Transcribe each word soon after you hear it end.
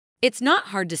It's not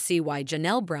hard to see why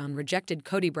Janelle Brown rejected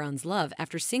Kody Brown's love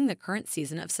after seeing the current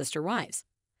season of Sister Wives.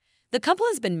 The couple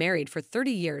has been married for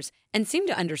 30 years and seem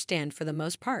to understand for the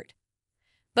most part.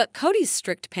 But Kody's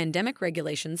strict pandemic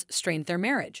regulations strained their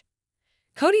marriage.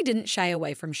 Kody didn't shy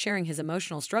away from sharing his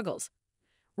emotional struggles.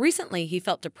 Recently, he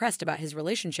felt depressed about his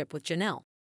relationship with Janelle.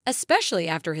 Especially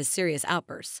after his serious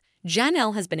outbursts,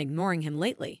 Janelle has been ignoring him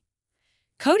lately.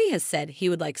 Kody has said he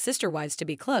would like Sister Wives to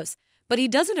be close, but he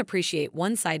doesn't appreciate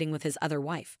one siding with his other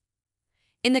wife.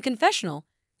 In the confessional,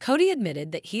 Kody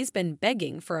admitted that he's been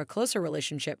begging for a closer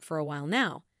relationship for a while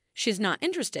now. She's not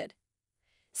interested.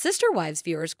 Sister Wives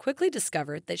viewers quickly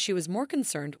discovered that she was more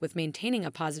concerned with maintaining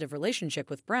a positive relationship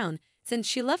with Brown since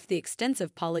she left the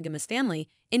extensive polygamous family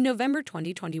in November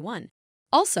 2021.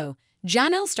 Also,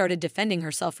 Jaanelle started defending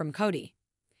herself from Kody.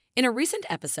 In a recent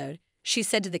episode, she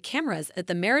said to the cameras that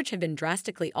the marriage had been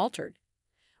drastically altered.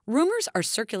 Rumors are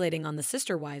circulating on the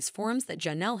Sister Wives forums that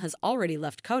Janelle has already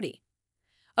left Kody.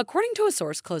 According to a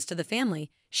source close to the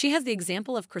family, she has the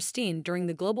example of Christine during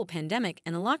the global pandemic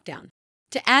and a lockdown.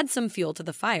 To add some fuel to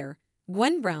the fire,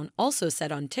 Gwen Brown also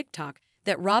said on TikTok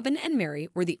that Robin and Mary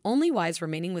were the only wives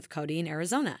remaining with Kody in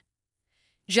Arizona.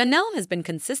 Janelle has been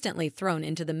consistently thrown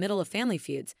into the middle of family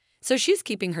feuds, so she's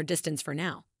keeping her distance for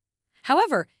now.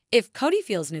 However, if Kody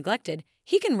feels neglected,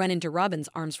 he can run into Robin's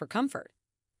arms for comfort.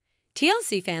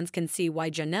 TLC fans can see why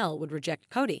Janelle would reject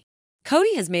Kody.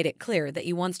 Kody has made it clear that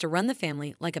he wants to run the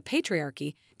family like a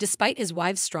patriarchy despite his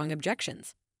wife's strong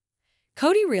objections.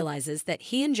 Kody realizes that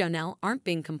he and Janelle aren't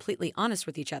being completely honest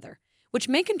with each other, which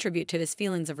may contribute to his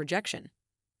feelings of rejection.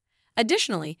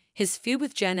 Additionally, his feud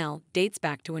with Janelle dates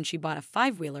back to when she bought a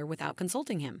five-wheeler without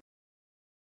consulting him.